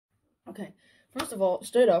Okay, first of all,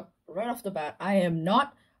 straight up, right off the bat, I am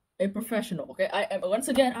not a professional. Okay, once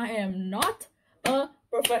again, I am not a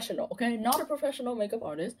professional. Okay, not a professional makeup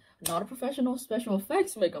artist, not a professional special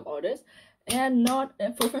effects makeup artist, and not a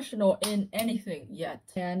professional in anything yet.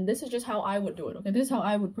 And this is just how I would do it. Okay, this is how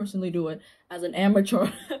I would personally do it as an amateur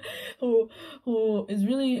who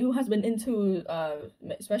who has been into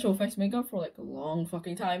special effects makeup for like a long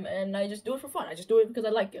fucking time, and I just do it for fun. I just do it because I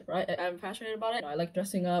like it, right? I'm passionate about it. I like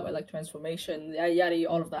dressing up, I like transformation, yada yada,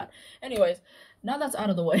 all of that. Anyways, now that's out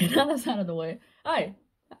of the way. Now that's out of the way. Hi,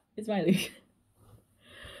 it's Miley.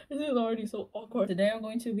 This is already so awkward. Today I'm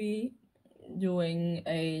going to be doing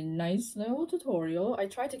a nice little tutorial. I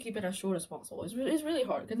try to keep it as short as possible. It's really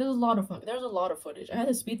hard because there's a lot of footage. I had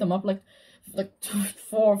to speed them up like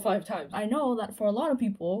 4 or 5 times. I know that for a lot of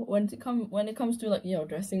people, when it comes to like, you know,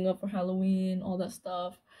 dressing up for Halloween, all that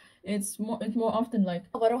stuff, it's more often like,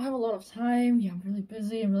 oh, I don't have a lot of time. Yeah, I'm really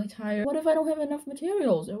busy. I'm really tired. What if I don't have enough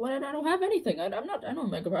materials? Or what if I don't have anything? I'm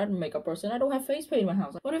a makeup person. I don't have face paint in my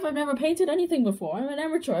house. What if I've never painted anything before? I'm an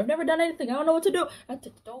amateur. I've never done anything. I don't know what to do.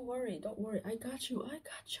 Don't worry. I got you.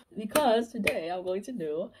 Because today I'm going to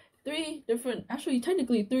do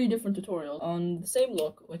technically three different tutorials on the same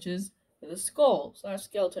look, which is the skull /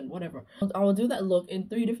 skeleton, whatever. I will do that look in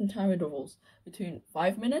 3 different time intervals between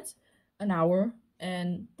 5 minutes, an hour,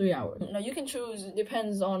 and 3 hours. Now you can choose, it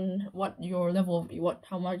depends on what your level of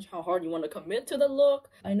how hard you want to commit to the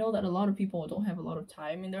look. I know that a lot of people don't have a lot of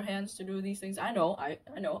time in their hands to do these things. I know I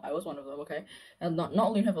was one of them, okay? And not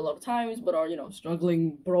only have a lot of times, but are, you know,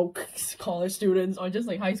 struggling broke college students or just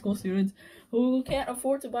like high school students who can't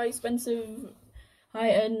afford to buy expensive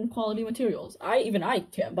high-end quality materials. Even I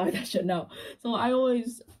can't buy that shit now. So I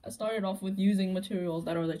always started off with using materials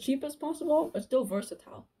that are the cheapest possible, but still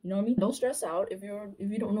versatile. You know what I mean? Don't stress out if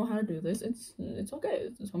you don't know how to do this. It's okay.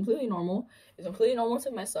 It's completely normal. It's completely normal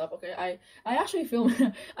to mess up. Okay. I actually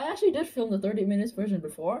did film the 30 minutes version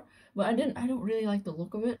before, but I don't really like the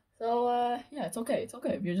look of it. So yeah, it's okay. It's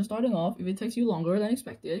okay if you're just starting off. If it takes you longer than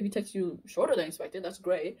expected, if it takes you shorter than expected, that's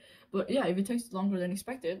great. But yeah, if it takes longer than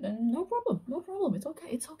expected, then no problem. No problem. It's okay.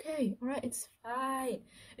 It's okay. All right. It's fine.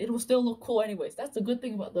 It will still look cool anyways. That's the good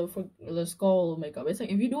thing about the skull makeup. It's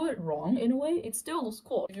like if you do it wrong in a way, it still looks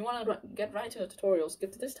cool. If you want to get right to the tutorial,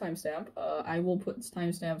 skip to this timestamp. I will put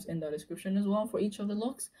timestamps in the description as well for each of the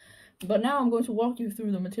looks. But now I'm going to walk you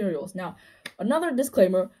through the materials. Now, another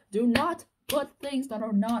disclaimer: do not put things that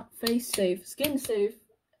are not face safe, skin safe,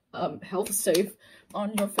 health safe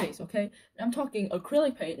on your face, okay? I'm talking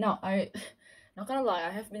acrylic paint. Now, not gonna lie, I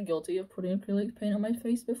have been guilty of putting acrylic paint on my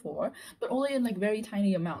face before, but only in like very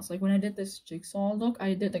tiny amounts. Like when I did this jigsaw look,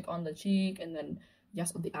 I did like on the cheek and then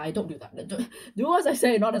yes, on the eye. Don't do that. Do as I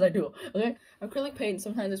say, not as I do, okay? Acrylic paint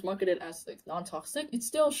sometimes is marketed as like non-toxic. It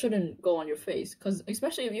still shouldn't go on your face, because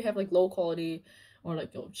especially if you have like low quality or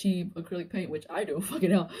like, you know, cheap acrylic paint, which I do,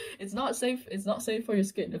 fucking hell, it's not safe for your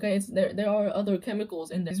skin, okay? There are other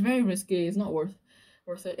chemicals in there. It's very risky. It's not worth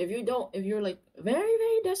it. If you're like very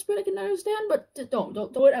desperate, I can understand, but don't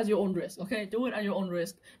do it as your own risk, okay? Do it at your own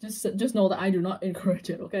risk. Just know that I do not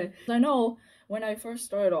encourage it, okay? I know when I first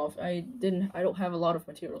started off, I don't have a lot of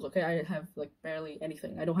materials, okay? I have like barely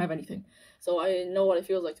anything. I don't have anything. So I know what it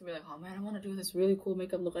feels like to be like, oh man, I want to do this really cool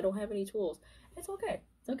makeup look. I don't have any tools. It's okay.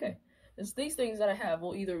 It's okay. It's these things that I have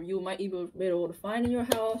will you might either be able to find in your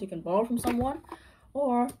house, you can borrow from someone,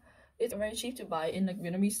 or it's very cheap to buy in like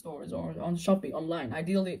Vietnamese stores or on Shopee online.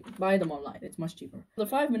 Ideally, buy them online. It's much cheaper. The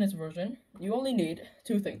 5 minutes version, you only need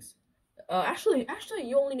 2 things. Actually,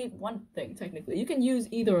 you only need 1 thing, technically. You can use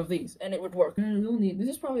either of these, and it would work. This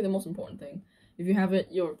is probably the most important thing. If you have it,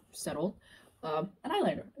 you're settled. An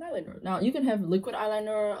eyeliner. Now, you can have liquid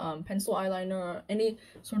eyeliner, pencil eyeliner, any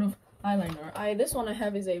sort of eyeliner. This one I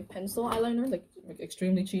have is a pencil eyeliner, like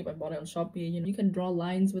extremely cheap. I bought it on Shopee. You know, you can draw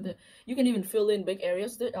lines with it. You can even fill in big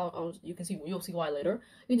areas with it. You'll see why later.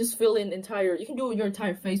 You can just fill in you can do your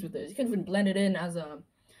entire face with this. You can even blend it in as a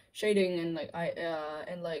shading and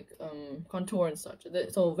contour and such.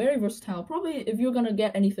 So very versatile. Probably if you're gonna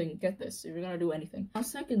get anything, get this. If you're gonna do anything. Now,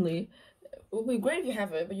 secondly, it would be great if you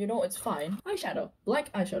have it, but you know it's fine. Eyeshadow,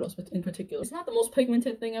 black eyeshadows in particular. It's not the most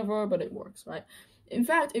pigmented thing ever, but it works, right? In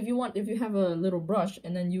fact, if you have a little brush,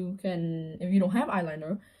 and then if you don't have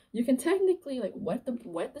eyeliner, you can technically like wet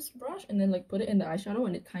this brush and then like put it in the eyeshadow,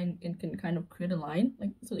 and it can kind of create a line,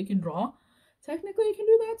 like so you can draw. Technically, you can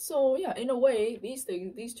do that. So yeah, in a way,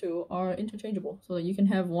 these two are interchangeable, so that you can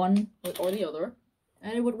have one or the other,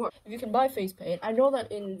 and it would work. If you can buy face paint, I know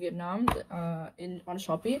that in Vietnam, on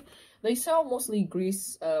Shopee, they sell mostly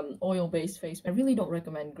grease, oil-based face paint. I really don't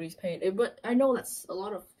recommend grease paint, but I know that's a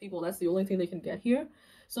lot of people. That's the only thing they can get here.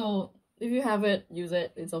 So If you have it, use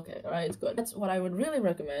it. It's okay. All right, it's good. That's what I would really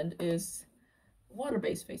recommend is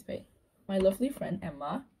water-based face paint. My lovely friend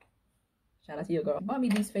Emma, shout out to you, girl, bought me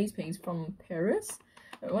these face paints from Paris.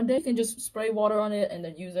 One day you can just spray water on it and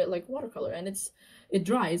then use it like watercolor, and it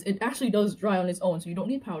dries. It actually does dry on its own, so you don't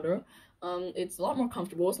need powder. It's a lot more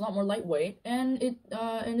comfortable. It's a lot more lightweight, and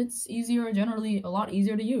it's easier, generally a lot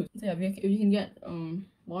easier to use. So yeah, if you can get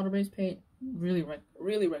water-based paint, really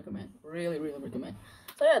recommend. Really recommend.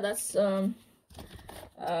 So yeah, that's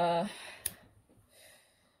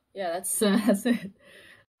yeah, that's it.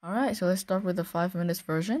 Alright, so let's start with the 5 minutes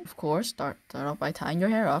version. Of course, start off by tying your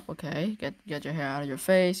hair up, okay? Get your hair out of your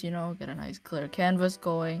face, you know, get a nice clear canvas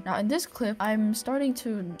going. Now in this clip, I'm starting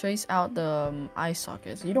to trace out the eye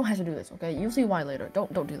sockets. You don't have to do this, okay? You'll see why later.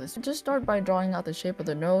 Don't do this. Just start by drawing out the shape of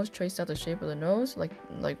the nose, trace out the shape of the nose, like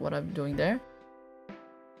what I'm doing there.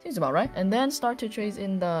 Seems about right. And then start to trace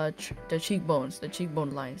in the cheekbones, the cheekbone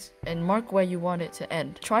lines, and mark where you want it to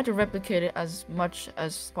end. Try to replicate it as much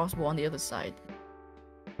as possible on the other side.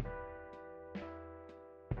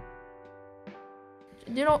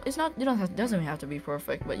 You know, doesn't have to be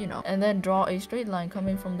perfect, but you know. And then draw a straight line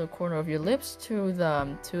coming from the corner of your lips to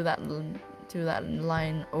that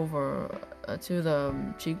line over to the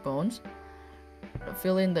cheekbones.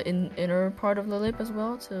 Fill in the inner part of the lip as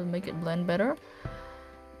well to make it blend better.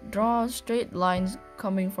 Draw straight lines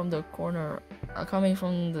coming from the corner, coming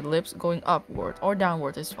from the lips, going upward or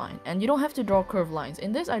downward is fine. And you don't have to draw curved lines.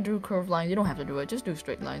 In this, I drew curved lines. You don't have to do it. Just do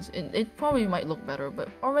straight lines. It probably might look better, but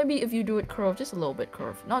or maybe if you do it curved, just a little bit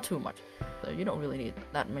curved, not too much. So you don't really need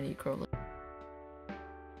that many curved.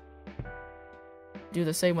 Do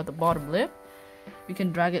the same with the bottom lip. You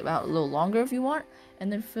can drag it out a little longer if you want,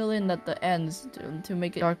 and then fill in at the ends to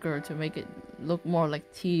make it darker, to make it look more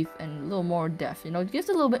like teeth and a little more depth, you know, it gives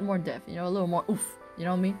it a little bit more depth, you know, a little more oof, you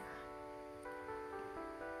know what I mean?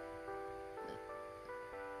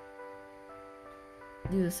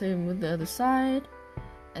 Do the same with the other side,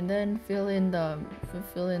 and then fill in that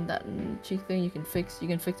cheek thing. You can fix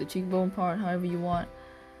the cheekbone part however you want.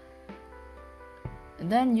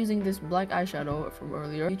 And then using this black eyeshadow from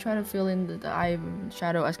earlier, you try to fill in the eye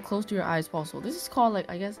shadow as close to your eye as possible. This is called, like,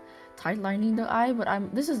 I guess, tight lining the eye, but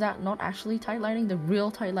this is not actually tight lining. The real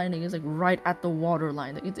tight lining is like right at the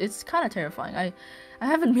waterline. It's kind of terrifying. I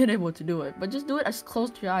haven't been able to do it, but just do it as close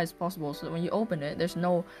to your eye as possible so that when you open it, there's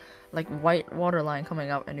no like white waterline coming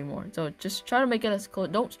out anymore. So just try to make it as close.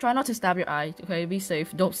 Try not to stab your eye, okay? Be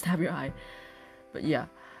safe. Don't stab your eye. But yeah.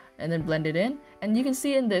 And then blend it in, and you can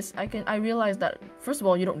see in this, I realized that first of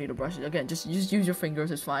all, you don't need to brush it. Again, just use your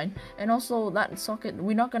fingers, it's fine. And also that socket,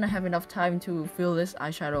 we're not gonna have enough time to fill this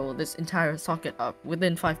eyeshadow, this entire socket up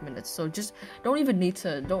within 5 minutes. So just don't even need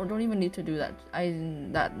to do that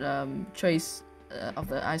trace of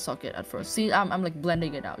the eye socket at first. See, I'm like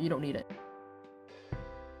blending it out. You don't need it.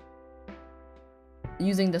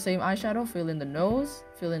 Using the same eyeshadow, fill in the nose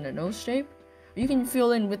shape. You can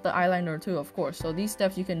fill in with the eyeliner too, of course. So these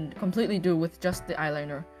steps you can completely do with just the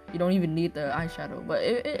eyeliner. You don't even need the eyeshadow, but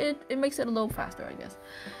it makes it a little faster, I guess.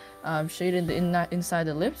 Shade in the inside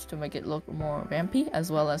the lips to make it look more vampy, as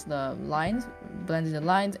well as the lines, blend in the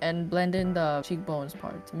lines, and blend in the cheekbones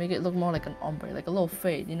part to make it look more like an ombre, like a little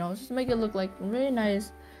fade, you know, just to make it look like really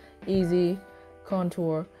nice, easy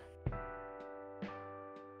contour.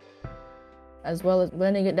 As well as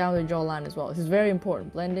blending it down the jawline as well. This is very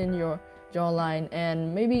important. Blend in your jawline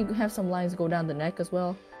and maybe have some lines go down the neck as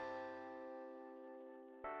well.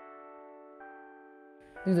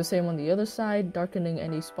 Do the same on the other side, darkening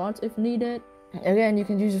any spots if needed. Again, you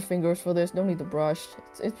can use your fingers for this, don't need the brush.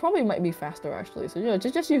 It probably might be faster actually, so yeah,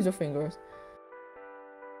 just use your fingers.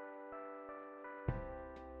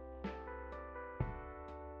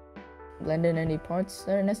 Blend in any parts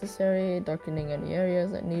that are necessary, darkening any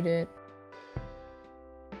areas that need it.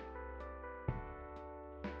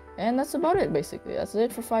 And that's about it, basically. That's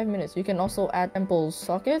it for 5 minutes. You can also add temple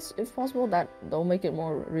sockets if possible. That'll make it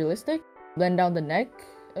more realistic. Blend down the neck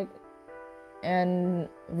and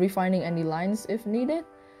refining any lines if needed.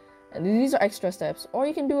 And these are extra steps. Or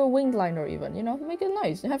you can do a winged liner even, you know, make it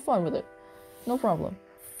nice. Have fun with it. No problem.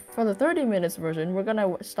 For the 30 minutes version, we're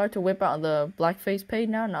gonna start to whip out the black face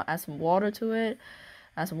paint now. Now add some water to it.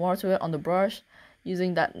 Add some water to it on the brush,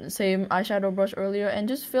 using that same eyeshadow brush earlier, and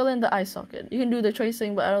just fill in the eye socket. You can do the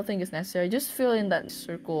tracing, but I don't think it's necessary. Just fill in that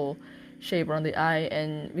circle shape around the eye,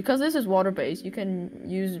 and because this is water based, you can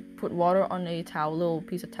put water on a towel, little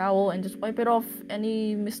piece of towel, and just wipe it off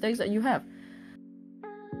any mistakes that you have.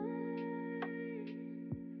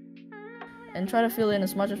 and try to fill in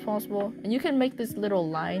as much as possible. And you can make this little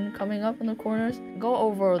line coming up in the corners. Go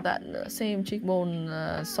over that same cheekbone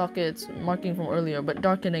sockets marking from earlier, but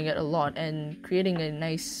darkening it a lot and creating a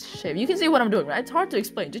nice shape. You can see what I'm doing, right? It's hard to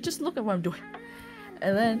explain. Just look at what I'm doing.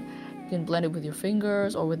 And then you can blend it with your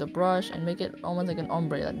fingers or with a brush and make it almost like an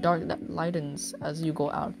ombre, that lightens as you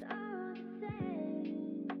go out.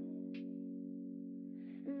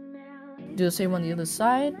 Do the same on the other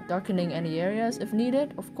side, darkening any areas if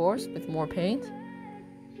needed, of course, with more paint.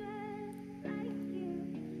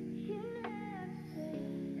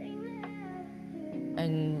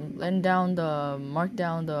 And mark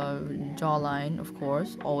down the jawline, of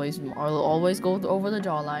course. Always go over the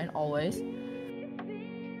jawline, always.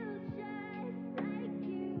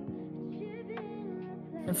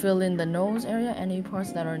 And fill in the nose area, any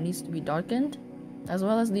parts that needs to be darkened, as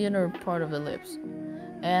well as the inner part of the lips.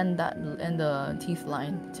 And the teeth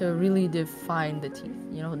line to really define the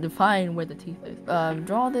teeth, define where the teeth is.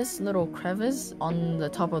 Draw this little crevice on the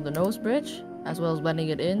top of the nose bridge, as well as blending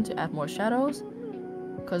it in to add more shadows.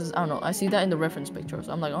 Because I don't know, I see that in the reference picture,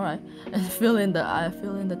 so I'm like, all right. And fill in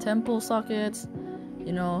the temple sockets,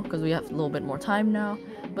 because we have a little bit more time now.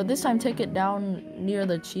 But this time, take it down near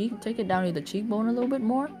the cheekbone a little bit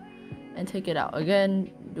more, and take it out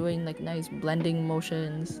again, doing like nice blending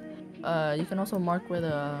motions. You can also mark where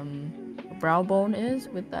the brow bone is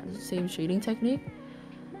with that same shading technique.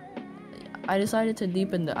 I decided to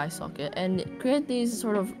deepen the eye socket and create these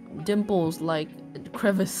sort of dimples like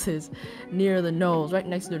crevices near the nose, right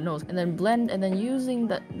next to the nose, and then blend, and then using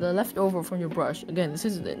the leftover from your brush. Again,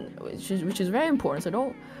 which is very important, so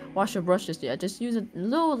don't wash your brush just yet. Just use a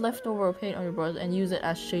little leftover paint on your brush and use it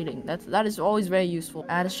as shading. That is always very useful.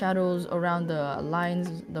 Add shadows around the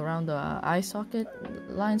lines, around the eye socket,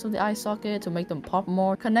 lines of the eye socket to make them pop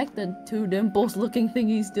more. Connect the two dimples looking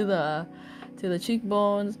thingies to the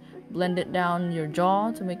cheekbones. Blend it down your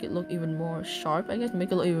jaw to make it look even more sharp, I guess.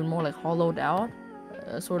 Make it look even more like hollowed out,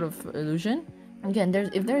 sort of illusion. Again,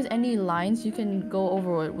 if there's any lines, you can go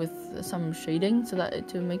over it with some shading, so that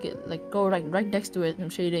to make it like go right next to it, some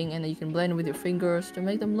shading, and then you can blend it with your fingers to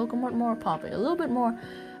make them look more poppy, a little bit more,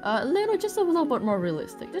 just a little bit more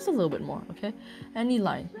realistic, just a little bit more. Okay, any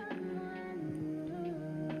line.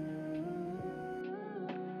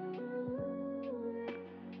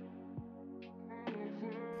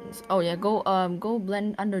 Oh yeah, go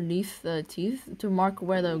blend underneath the teeth to mark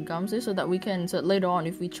where the gums is, so that later on,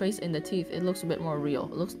 if we trace in the teeth, it looks a bit more real.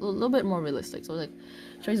 It looks a little bit more realistic. So like,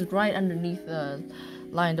 trace right underneath the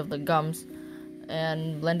line of the gums,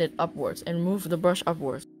 and blend it upwards, and move the brush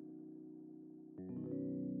upwards.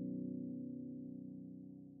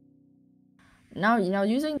 Now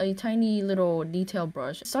using a tiny little detail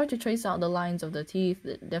brush, start to trace out the lines of the teeth,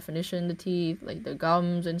 the definition of the teeth, like the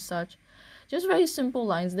gums and such. Just very simple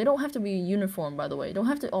lines. They don't have to be uniform, by the way. They don't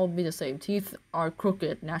have to all be the same. Teeth are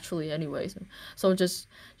crooked naturally anyways. So just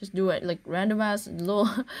do it like random ass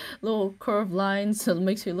little curved lines, so it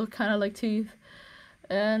makes you look kind of like teeth.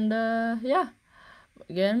 And yeah.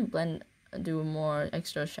 Again, do more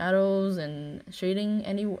extra shadows and shading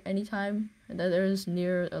anytime that there's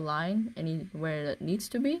near a line, anywhere that needs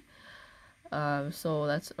to be. So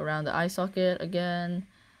that's around the eye socket again.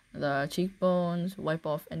 The cheekbones, wipe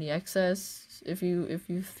off any excess if you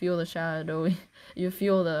feel the shadows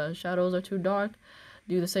are too dark.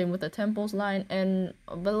 Do the same with the temples line, and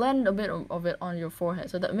blend a bit of it on your forehead,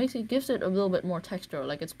 so that gives it a little bit more texture,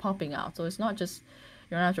 like it's popping out, so it's not just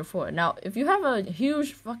your natural forehead. Now, if you have a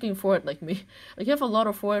huge fucking forehead like me, like you have a lot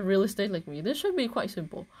of forehead real estate like me, this should be quite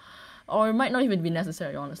simple. Or it might not even be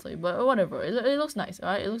necessary, honestly, but whatever. It looks nice,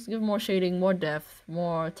 alright? It give more shading, more depth,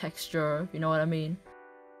 more texture, you know what I mean?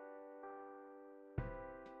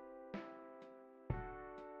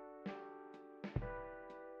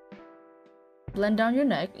 Blend down your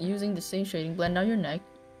neck, using the same shading, blend down your neck.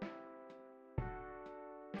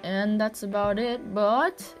 And that's about it.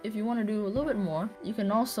 But if you want to do a little bit more, you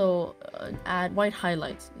can also add white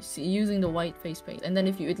highlights using the white face paint. And then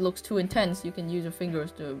if it looks too intense, you can use your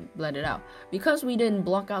fingers to blend it out. Because we didn't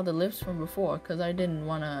block out the lips from before, because I didn't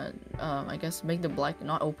want to, I guess, make the black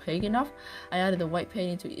not opaque enough, I added the white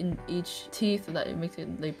paint in each teeth so that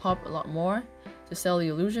they pop a lot more to sell the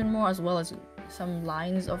illusion more, as well as some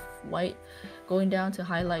lines of white going down to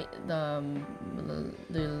highlight the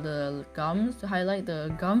gums, to highlight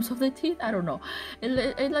the gums of the teeth. I don't know.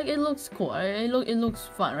 It looks cool. It looks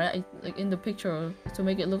fun, right? Like in the picture, to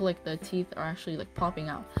make it look like the teeth are actually like popping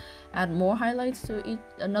out. Add more highlights to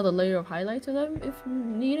another layer of highlight to them if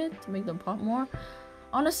needed to make them pop more.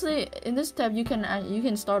 Honestly, in this step, you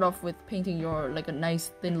can start off with painting your like a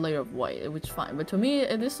nice thin layer of white, which is fine. But to me,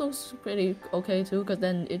 this looks pretty okay too, because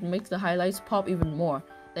then it makes the highlights pop even more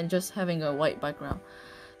than just having a white background.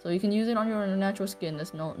 So you can use it on your natural skin.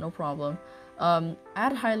 That's no problem.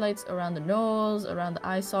 Add highlights around the nose, around the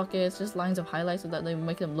eye sockets, just lines of highlights so that they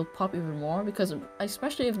make them look pop even more. Because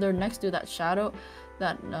especially if they're next to that shadow,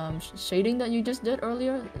 that shading that you just did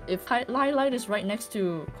earlier, if highlight is right next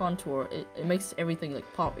to contour, it makes everything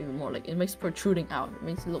like pop even more. Like it makes protruding out. It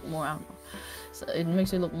makes it look more out. So it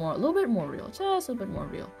makes it look more, a little bit more real, just a bit more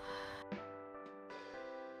real.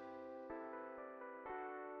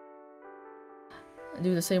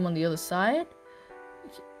 Do the same on the other side,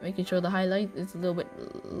 making sure the highlight is a little bit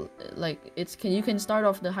like you can start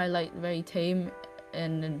off the highlight very tame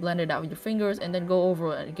and then blend it out with your fingers and then go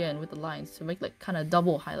over it again with the lines to make like kind of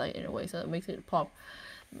double highlight in a way, so it makes it pop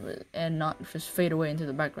and not just fade away into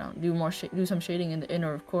the background. Do some shading in the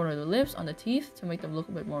inner corner of the lips, on the teeth, to make them look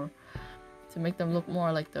a bit more, to make them look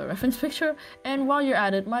more like the reference picture. And while you're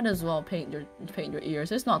at it, might as well paint your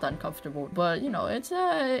ears. It's not that comfortable, but you know, it's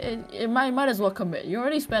it might as well commit. You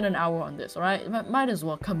already spent an hour on this, all right? Might as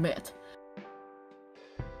well commit.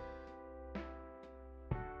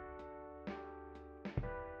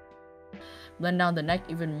 Blend down the neck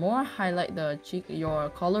even more. Highlight the cheek, your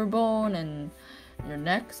collarbone, and your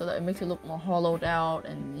neck, so that it makes it look more hollowed out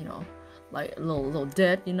and, you know, like a little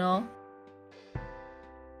dead, you know.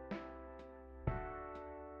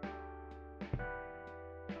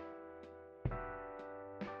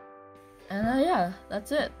 And yeah,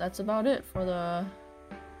 that's it. That's about it for the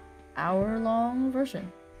hour-long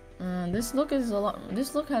version. This look has a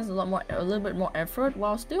little bit more effort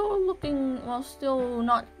while still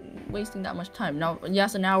not wasting that much time. Now,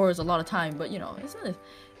 yes, an hour is a lot of time, but you know,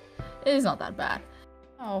 it's not that bad.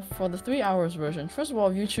 Now, for the 3 hours version, first of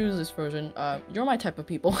all, if you choose this version, you're my type of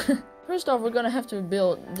people. First off, we're gonna have to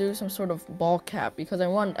do some sort of ball cap, because I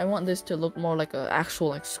want this to look more like an actual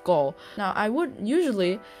like skull. Now, I would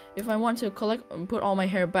usually, if I want to put all my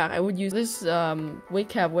hair back, I would use this wig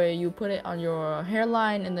cap where you put it on your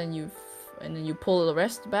hairline and then you pull the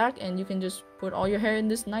rest back, and you can just put all your hair in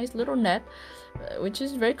this nice little net, which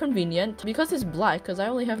is very convenient. Because it's black, because I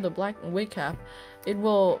only have the black wig cap,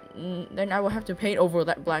 then I will have to paint over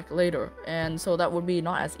that black later, and so that would be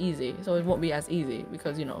not as easy. So it won't be as easy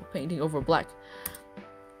because, you know, painting over black.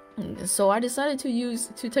 So I decided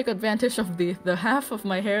to take advantage of the half of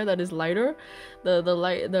my hair that is lighter,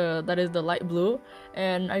 that is the light blue,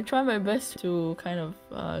 and I try my best to kind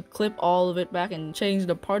of clip all of it back and change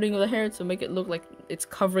the parting of the hair to make it look like it's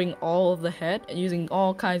covering all of the head, and using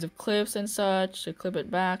all kinds of clips and such to clip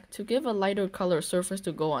it back to give a lighter color surface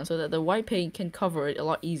to go on, so that the white paint can cover it a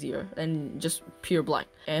lot easier than just pure black.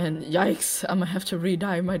 And yikes, I'm gonna have to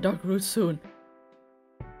re-dye my dark roots soon.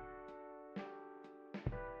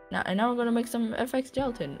 Now we're gonna make some FX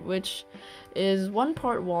gelatin, which is 1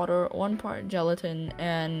 part water, 1 part gelatin,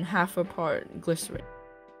 and half a part glycerin.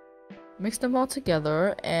 Mix them all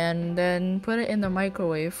together and then put it in the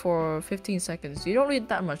microwave for 15 seconds. You don't need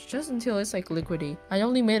that much, just until it's like liquidy. I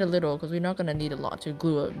only made a little because we're not gonna need a lot to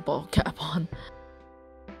glue a ball cap on.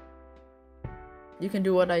 You can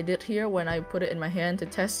do what I did here when I put it in my hand to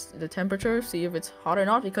test the temperature, see if it's hot or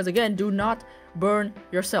not, because again, do not burn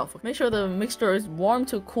yourself. Make sure the mixture is warm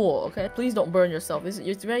to cool, okay? Please don't burn yourself.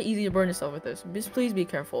 It's very easy to burn yourself with this. Just please be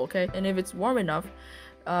careful, okay? And if it's warm enough,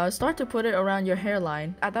 start to put it around your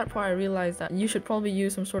hairline. At that point, I realized that you should probably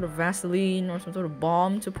use some sort of Vaseline or some sort of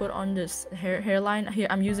balm to put on this hairline. Here,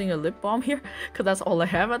 I'm using a lip balm here because that's all I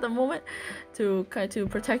have at the moment to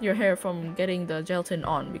protect your hair from getting the gelatin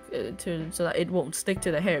on, so that it won't stick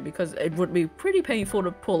to the hair, because it would be pretty painful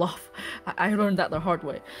to pull off. I learned that the hard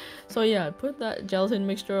way. So yeah, put that gelatin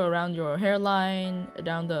mixture around your hairline,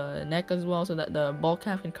 down the neck as well, so that the ball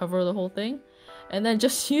cap can cover the whole thing. And then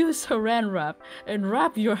just use saran wrap and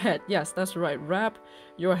wrap your head. Yes, that's right, wrap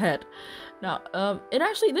your head. Now,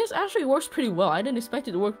 this actually works pretty well. I didn't expect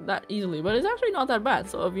it to work that easily, but it's actually not that bad.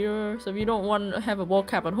 So if you don't want to have a ball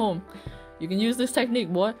cap at home, you can use this technique,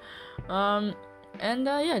 boy.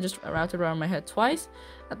 Yeah, just wrapped it around my head twice.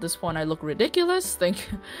 At this point, I look ridiculous.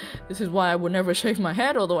 This is why I would never shave my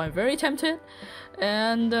head, although I'm very tempted.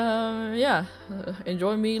 And yeah,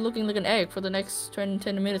 enjoy me looking like an egg for the next 10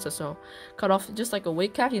 minutes or so. Cut off, just like a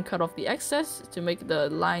wig cap, you can cut off the excess to make the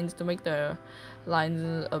lines,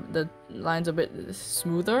 of the lines a bit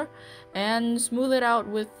smoother, and smooth it out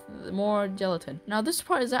with more gelatin. Now this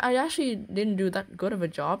part is that I actually didn't do that good of a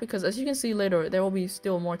job, because as you can see later, there will be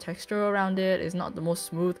still more texture around it. It's not the most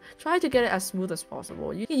smooth. Try to get it as smooth as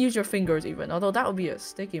possible. You can use your fingers even, although that would be a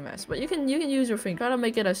sticky mess, but you can use your finger. Try to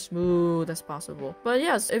make it as smooth as possible. But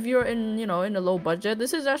yes, if you're in, you know, in a low budget,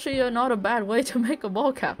 this is actually not a bad way to make a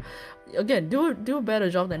ball cap. Again, do a better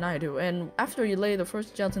job than I do. And after you lay the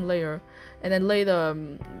first gelatin layer and then lay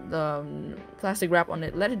the plastic wrap on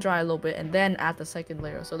it, let it dry a little bit, and then add the second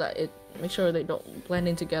layer, so that it make sure they don't blend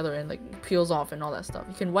in together and like peels off and all that stuff.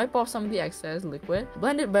 You can wipe off some of the excess liquid.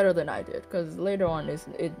 Blend it better than I did, because later on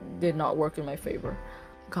it did not work in my favor.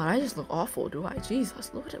 God, I just look awful, do I?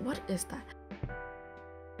 Jesus, look at it. What is that?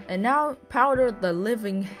 And now powder the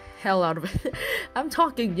living hell out of it. I'm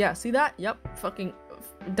talking, yeah, see that? Yep, fucking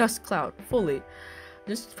dust cloud fully.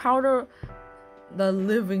 Just powder the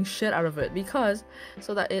living shit out of it, because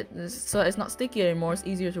so it's not sticky anymore. It's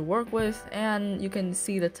easier to work with, and you can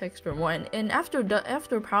see the texture more. And after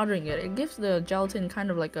powdering it, it gives the gelatin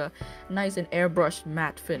kind of like a nice and airbrushed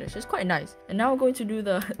matte finish. It's quite nice. And now we're going to do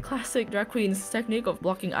the classic drag queen's technique of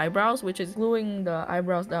blocking eyebrows, which is gluing the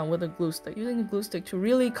eyebrows down with a glue stick. Using a glue stick to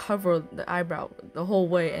really cover the eyebrow the whole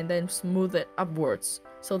way, and then smooth it upwards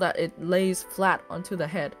so that it lays flat onto the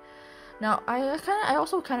head. Now, I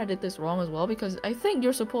also kind of did this wrong as well, because I think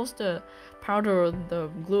you're supposed to powder the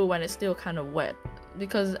glue when it's still kind of wet,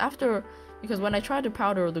 because when I tried to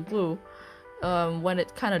powder the glue, when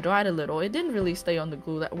it kind of dried a little, it didn't really stay on the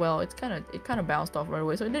glue that well. It kind of bounced off right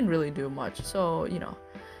away, so it didn't really do much. So, you know,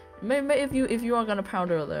 maybe if you are gonna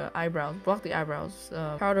powder the eyebrows, block the eyebrows,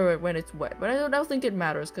 powder it when it's wet. But I don't think it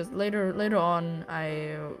matters, because later on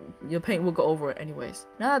your paint will go over it anyways.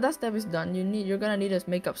 Now that step is done, you're gonna need a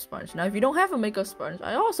makeup sponge. Now if you don't have a makeup sponge,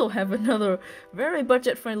 I also have another very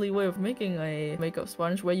budget-friendly way of making a makeup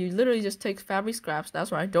sponge, where you literally just take fabric scraps.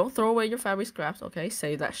 That's right, don't throw away your fabric scraps, okay?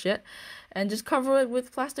 Save that shit, and just cover it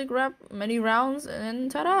with plastic wrap, many rounds,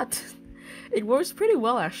 and ta-da! It works pretty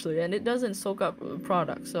well actually, and it doesn't soak up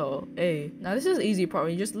product. So, hey, now this is the easy part.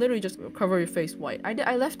 You just literally just cover your face white.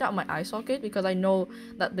 I left out my eye socket, because I know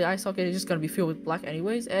that the eye socket is just gonna be filled with black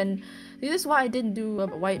anyways. And this is why I didn't do a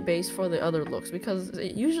white base for the other looks, because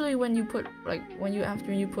usually when you put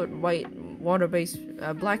after you put white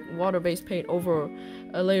black water-based paint over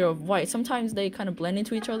a layer of white, sometimes they kind of blend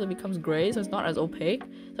into each other, becomes gray, so it's not as opaque.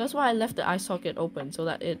 So that's why I left the eye socket open, so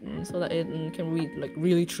that it can read like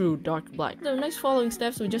really true dark black. The next following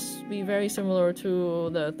steps would just be very similar to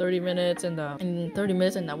the 30 minutes and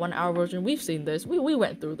the 1 hour version. We've seen this. We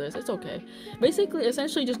went through this. It's okay. Basically,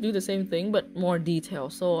 essentially just do the same thing but more detail.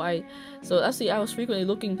 So actually I was frequently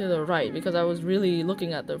looking to the right, because I was really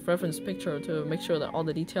looking at the reference picture to make sure that all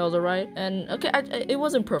the details are right. And okay, it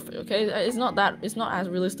wasn't perfect, okay? It's not as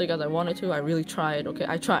realistic as I wanted to. I really tried, okay?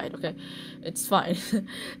 I tried, okay? It's fine.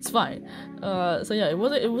 It's fine. So yeah, it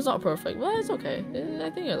was not perfect, but it's okay. I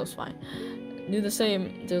think it was fine. Do the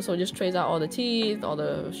same, so just trace out all the teeth, all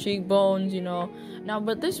the cheekbones, you know. Now,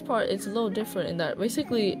 but this part, it's a little different in that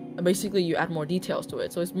basically you add more details to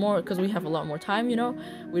it. So it's more, because we have a lot more time, you know.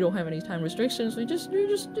 We don't have any time restrictions. You just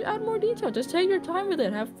add more detail. Just take your time with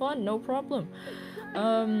it. Have fun, no problem.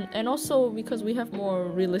 And also because we have more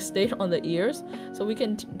real estate on the ears, so we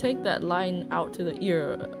can take that line out to the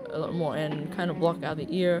ear a lot more and kind of block out the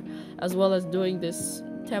ear, as well as doing this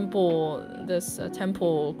temple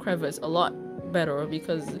crevice a lot better,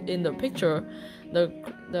 because in the picture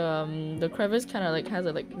the crevice kind of like has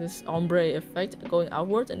this ombre effect going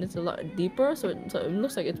outwards, and it's a lot deeper, so it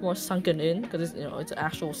looks like it's more sunken in, because it's, you know, it's an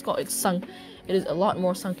actual skull. It is a lot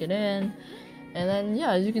more sunken in. And then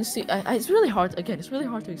yeah, as you can see, it's really hard. Again, it's really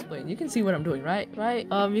hard to explain. You can see what I'm doing, right?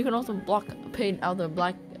 You can also paint out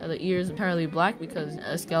the ears entirely black, because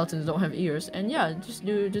skeletons don't have ears. And yeah,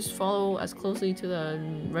 just follow as closely to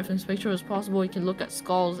the reference picture as possible. You can look at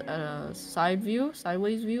skulls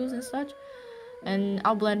sideways views and such. And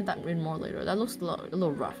I'll blend that in more later. That looks a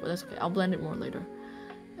little rough, but that's okay. I'll blend it more later.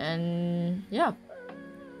 And yeah,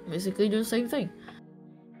 basically do the same thing.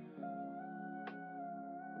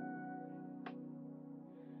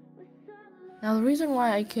 Now, the reason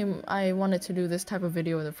why I wanted to do this type of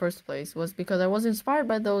video in the first place was because I was inspired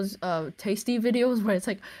by those tasty videos where it's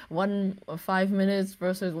like 5 minutes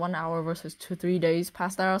versus 1 hour versus 2-3 days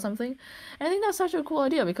past that or something. And I think that's such a cool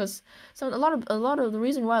idea, because a lot of the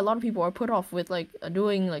reason why a lot of people are put off with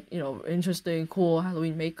doing interesting, cool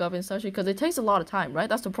Halloween makeup and such, because it takes a lot of time, right?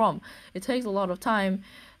 That's the problem. It takes a lot of time,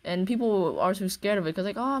 and people are too scared of it,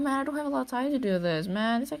 because oh man, I don't have a lot of time to do this,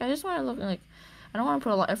 man. It's like I just want to look I don't want to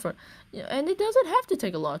put a lot of effort. Yeah, and it doesn't have to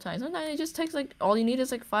take a lot of time. Sometimes it just takes like all you need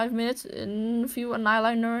is like 5 minutes and a few an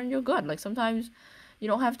eyeliner and you're good. Like sometimes you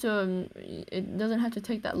don't have to. It doesn't have to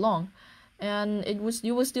take that long, and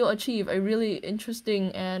you will still achieve a really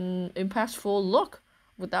interesting and impactful look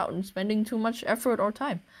without spending too much effort or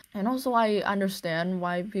time. And also, I understand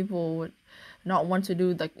why people would not want to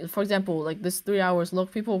do, like, for example, like this 3 hours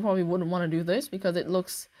look. People probably wouldn't want to do this because it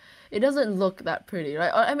doesn't look that pretty,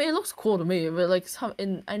 right? I mean, it looks cool to me, but like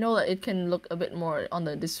I know that it can look a bit more on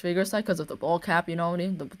the disfigure side because of the ball cap, you know what I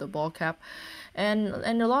mean? The ball cap, and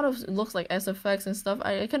a lot of looks like SFX and stuff.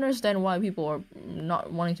 I can understand why people are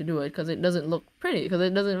not wanting to do it because it doesn't look pretty, because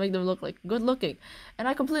it doesn't make them look like good looking, and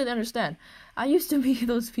I completely understand. I used to be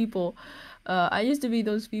those people I used to be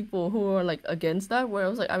those people who were like against that, where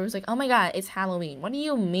I was like, oh my god, it's Halloween. What do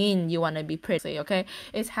you mean you want to be pretty? Okay,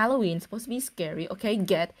 it's Halloween. It's supposed to be scary. Okay,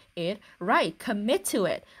 get it right. Commit to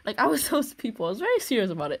it. Like I was those people. I was very serious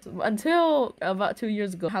about it until about 2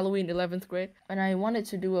 years ago, Halloween 11th grade, and I wanted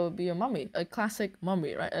to be a mummy, a classic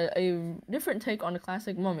mummy, right? A different take on a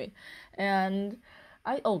classic mummy, and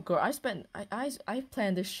oh girl, I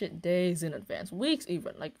planned this shit days in advance, weeks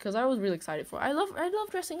even, like, cause I was really excited for it. I love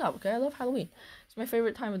dressing up. Okay, I love Halloween. It's my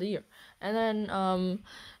favorite time of the year. And then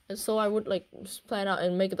and so I would like plan out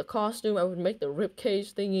and make the costume. I would make the rib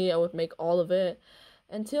cage thingy. I would make all of it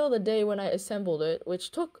until the day when I assembled it, which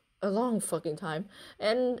took a long fucking time,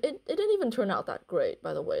 and it didn't even turn out that great,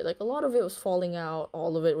 by the way. Like a lot of it was falling out,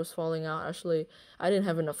 all of it was falling out. Actually, I didn't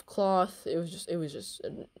have enough cloth. It was just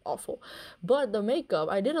awful. But the makeup,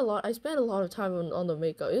 I spent a lot of time on the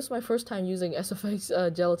makeup. It was my first time using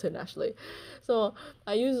SFX gelatin, actually. So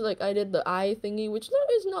I did the eye thingy, which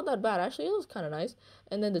is not that bad actually. It was kind of nice.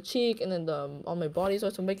 And then the cheek, and then the on my body,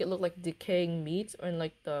 so to make it look like decaying meat, and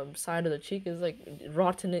like the side of the cheek is like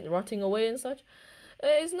rotting away and such.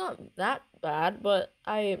 It's not that bad, but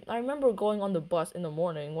I remember going on the bus in the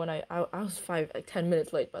morning when I was 10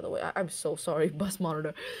 minutes late, by the way. I'm so sorry, bus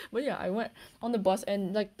monitor. But yeah, I went on the bus,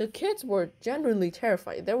 and like the kids were genuinely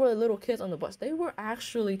terrified. There were little kids on the bus. They were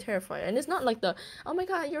actually terrified. And it's not like oh my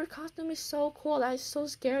god, your costume is so cool. That's so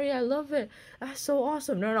scary. I love it. That's so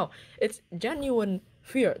awesome. No. It's genuine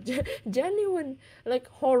fear. Genuine like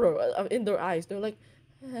horror in their eyes. They're like,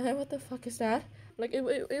 what the fuck is that? Like it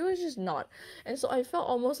was just not. And so I felt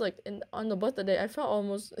almost like on the bus today, I felt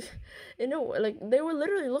almost like they were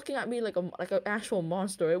literally looking at me like an actual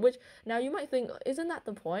monster, which now you might think, isn't that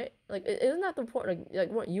the point? Like isn't that the point?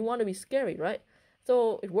 Like what, you want to be scary, right?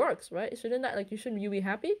 So it works, right? Shouldn't that, like, you be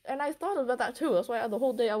happy? And I thought about that too. That's why the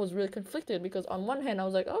whole day I was really conflicted, because on one hand I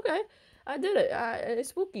was like, okay, I did it. It's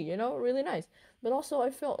spooky, really nice. But also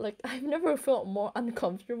I felt like I've never felt more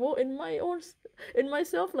uncomfortable in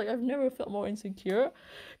myself. Like I've never felt more insecure,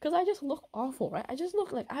 because I just look awful, right? I just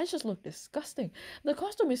look disgusting. The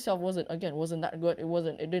costume itself wasn't that good.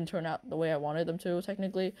 It didn't turn out the way I wanted them to,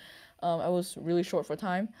 technically. I was really short for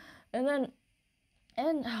time, and then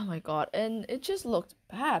and oh my god, and it just looked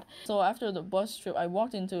bad. So after the bus trip, I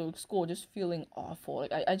walked into school just feeling awful.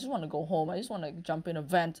 Like I just want to go home. I just want to jump in a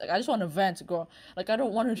vent. Like I just want to vent, girl. Like I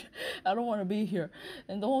don't want to I don't want to be here.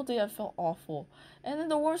 And the whole day I felt awful. And then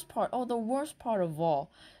the worst part of all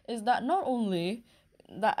is that not only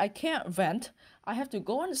that I can't vent, I have to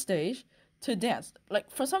go on the stage to dance. Like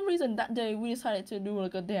for some reason that day we decided to do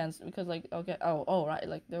like a dance, because like, okay, right,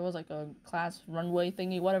 like there was like a class runway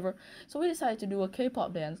thingy, whatever. So we decided to do a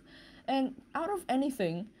K-pop dance, and out of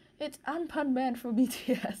anything, it's Anpan Man from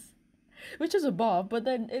BTS, which is a bob. But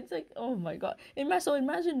then it's like, oh my god,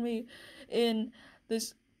 imagine me in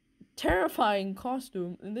this terrifying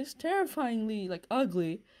costume, in this terrifyingly like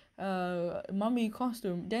ugly mummy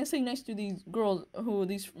costume, dancing next to these girls,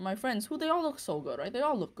 my friends, who they all look so good, right? They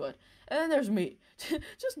all look good. And then there's me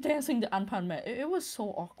just dancing the Anpan Man. It was so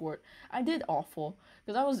awkward. I did awful,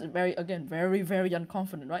 because I was very very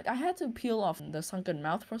unconfident, right? I had to peel off the sunken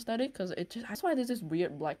mouth prosthetic, because that's why there's this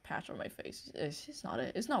weird black patch on my face. It's just not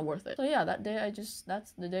it. It's not worth it. So yeah,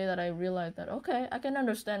 that's the day that I realized that, okay, I can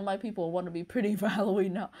understand why people want to be pretty for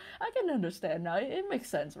Halloween now. I can understand now. It makes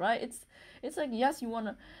sense, right? It's like, yes, you want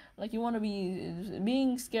to be,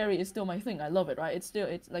 being scary is still my thing. I love it, right?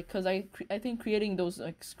 It's like, because I think creating those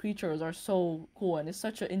like creatures are so cool, and it's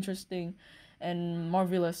such an interesting and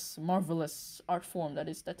marvelous art form that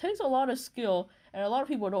takes a lot of skill, and a lot of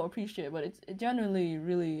people don't appreciate, but it's genuinely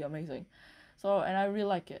really amazing. So, and I really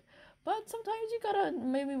like it. But sometimes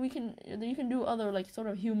you can do other like sort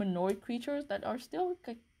of humanoid creatures that are still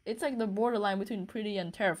like, it's like the borderline between pretty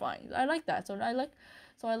and terrifying. I like that. So I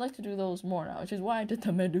like to do those more now, which is why I did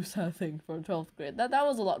the Medusa thing for 12th grade. That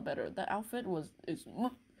was a lot better. That outfit is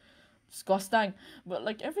disgusting. But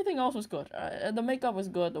like everything else was good. The makeup was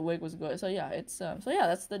good. The wig was good. So yeah,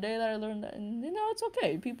 that's the day that I learned that, and it's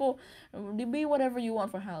okay. People, be whatever you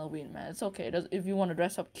want for Halloween, man. It's okay. If you want to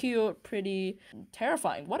dress up cute, pretty,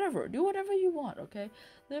 terrifying, whatever, do whatever you want. Okay,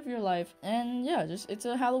 live your life, and yeah, just it's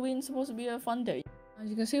a Halloween supposed to be a fun day. As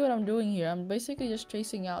you can see what I'm doing here, I'm basically just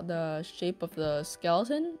tracing out the shape of the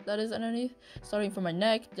skeleton that is underneath, starting from my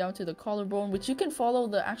neck down to the collarbone, which you can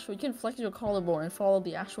follow you can flex your collarbone and follow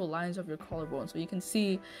the actual lines of your collarbone, so you can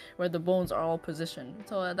see where the bones are all positioned.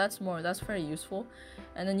 So that's very useful.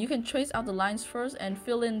 And then you can trace out the lines first and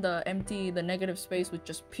fill in the negative space with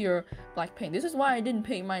just pure black paint. This is why I didn't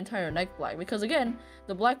paint my entire neck black, because again,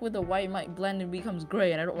 the black with the white might blend and becomes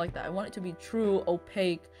gray, and I don't like that. I want it to be true,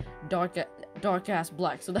 opaque, dark ass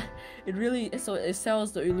black, so that it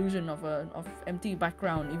sells the illusion of empty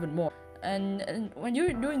background even more. And when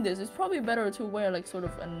you're doing this, it's probably better to wear like sort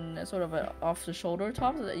of an off the shoulder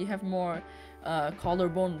top, so that you have more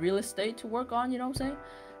collarbone real estate to work on, you know what I'm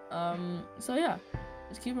saying? So yeah,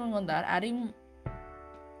 just keep on that,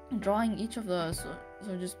 drawing each of the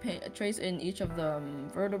just trace in each of the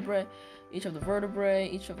vertebrae, each of the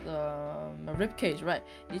rib cage, right?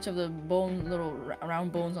 Each of the little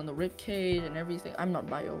round bones on the rib cage and everything. I'm not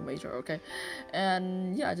bio major, okay?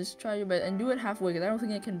 And yeah, just try your best and do it halfway, because I don't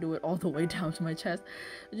think I can do it all the way down to my chest.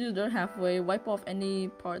 Just do it halfway, wipe off any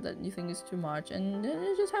part that you think is too much, and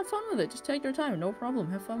just have fun with it. Just take your time, no problem,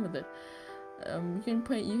 have fun with it. You can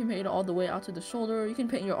paint it all the way out to the shoulder. You can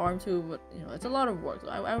paint your arm too, but it's a lot of work. So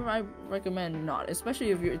I recommend not,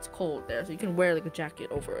 especially if it's cold there, so you can wear like a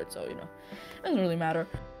jacket over it. So it doesn't really matter.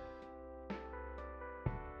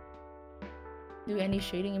 Do any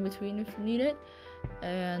shading in between if needed,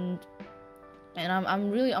 and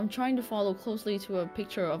I'm trying to follow closely to a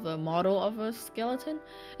picture of the model of a skeleton.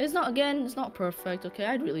 It's not perfect. Okay,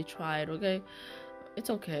 I'd really tried. Okay. It's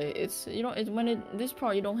okay. This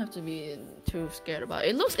part you don't have to be too scared about.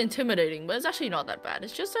 It looks intimidating, but it's actually not that bad.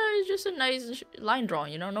 It's just a nice line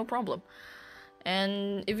drawing, no problem.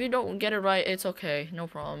 And if you don't get it right, it's okay, no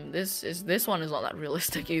problem. This one is not that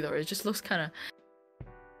realistic either. It just looks kind of.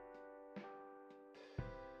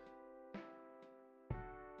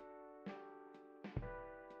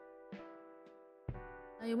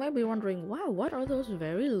 You might be wondering, wow, what are those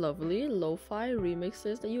very lovely lo-fi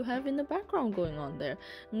remixes that you have in the background going on there?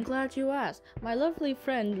 I'm glad you asked. My lovely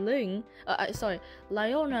friend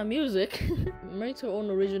Liona Music makes her own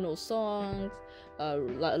original songs,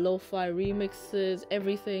 lo-fi remixes,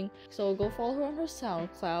 everything. So go follow her on her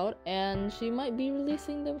SoundCloud, and she might be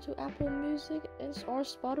releasing them to Apple Music or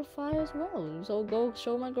Spotify as well. So go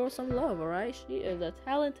show my girl some love, alright? She is a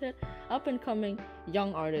talented, up-and-coming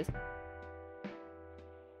young artist.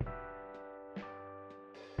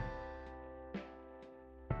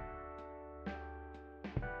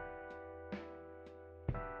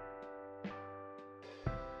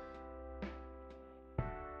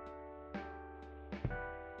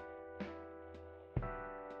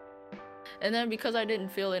 And then because I didn't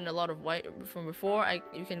fill in a lot of white from before,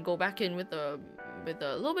 you can go back in with a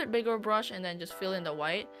little bit bigger brush and then just fill in the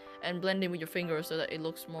white and blend in with your fingers so that it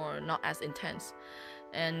looks not as intense.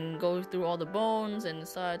 And go through all the bones and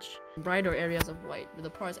such, brighter areas of white with the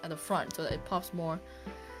parts at the front so that it pops more.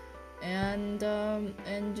 And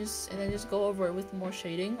then just go over it with more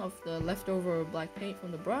shading of the leftover black paint from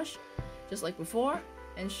the brush, just like before,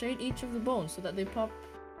 and shade each of the bones so that they pop.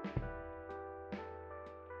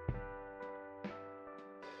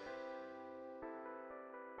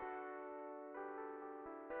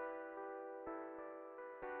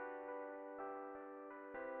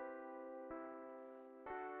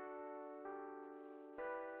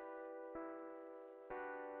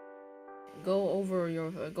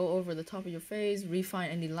 Go over the top of your face, refine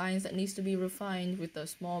any lines that needs to be refined with a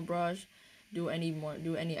small brush. Do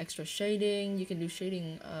any extra shading. You can do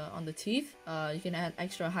shading on the teeth. You can add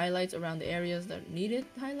extra highlights around the areas that needed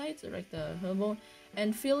highlights, like the bone,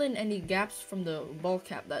 and fill in any gaps from the ball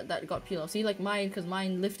cap that got peeled off. See, like mine, because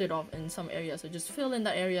mine lifted off in some areas, so just fill in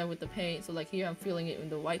that area with the paint. So like here, I'm filling it with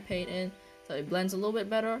the white paint in, so it blends a little bit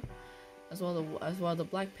better. As well the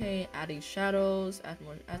black paint, adding shadows,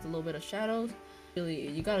 adds a little bit of shadows. Really,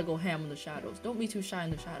 you gotta go ham on the shadows. Don't be too shy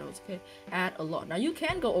in the shadows, okay? Add a lot. Now you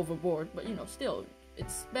can go overboard, but still,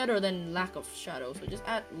 it's better than lack of shadows. So just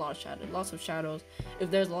add a lot of shadows, lots of shadows.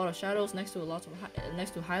 If there's a lot of shadows next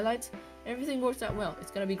to highlights, everything works out well.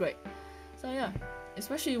 It's gonna be great. So yeah,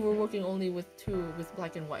 especially we're working only with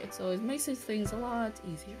black and white, so it makes things a lot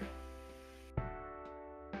easier.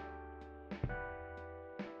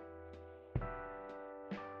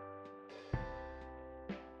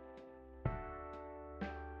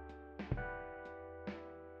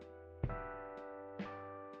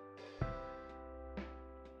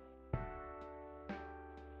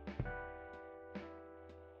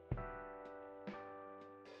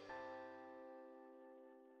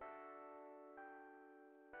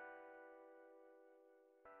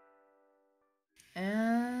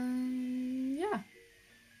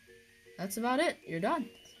 that's about it. You're done.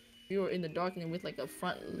 If you were in the dark and with like a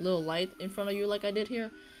front little light in front of you like I did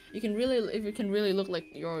here, you can really, if it can really look like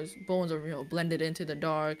your bones are, you know, blended into the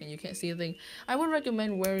dark and you can't see anything, I would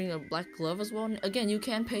recommend wearing a black glove as well. Again, you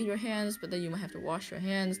can paint your hands, but then you might have to wash your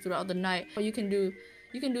hands throughout the night. Or you can do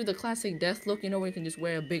the classic death look, you know, where you can just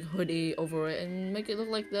wear a big hoodie over it and make it look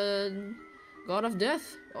like the god of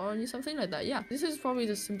death or something like that. Yeah, this is probably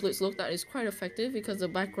the simplest look that is quite effective because the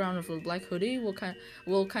background of a black hoodie will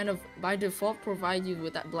kind of by default provide you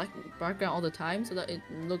with that black background all the time, so that it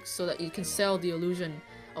looks, so that you can sell the illusion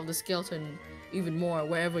of the skeleton even more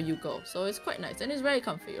wherever you go. So it's quite nice and it's very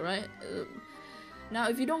comfy, right? Now,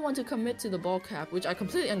 if you don't want to commit to the ball cap, which I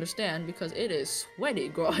completely understand because it is sweaty,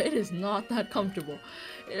 girl, it is not that comfortable.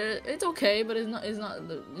 It's okay, but it's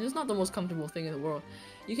not the most comfortable thing in the world.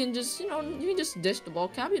 You can just, you know, you can just ditch the ball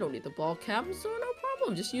cap. You don't need the ball cap, so no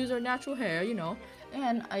problem. Just use our natural hair, you know.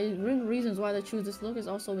 And reasons why I choose this look is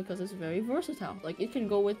also because it's very versatile. Like, it can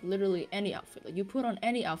go with literally any outfit. Like, you put on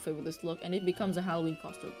any outfit with this look and it becomes a Halloween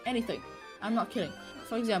costume. Anything. I'm not kidding.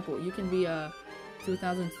 For example, you can be a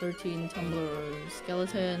 2013 Tumblr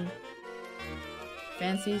skeleton,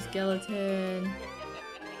 fancy skeleton,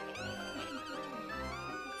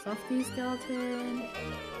 softy skeleton,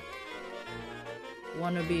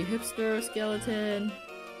 wannabe hipster skeleton,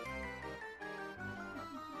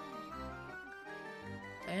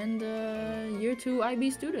 and year 2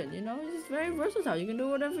 IB student. You know, it's very versatile. You can do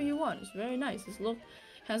whatever you want. It's very nice. This look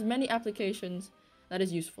has many applications that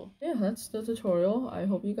is useful. Yeah, that's the tutorial. I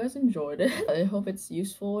hope you guys enjoyed it. I hope it's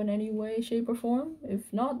useful in any way, shape, or form.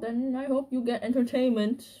 If not, then I hope you get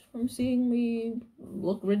entertainment from seeing me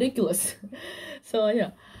look ridiculous. So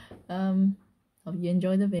yeah, hope you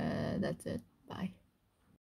enjoy the video. That's it. Bye.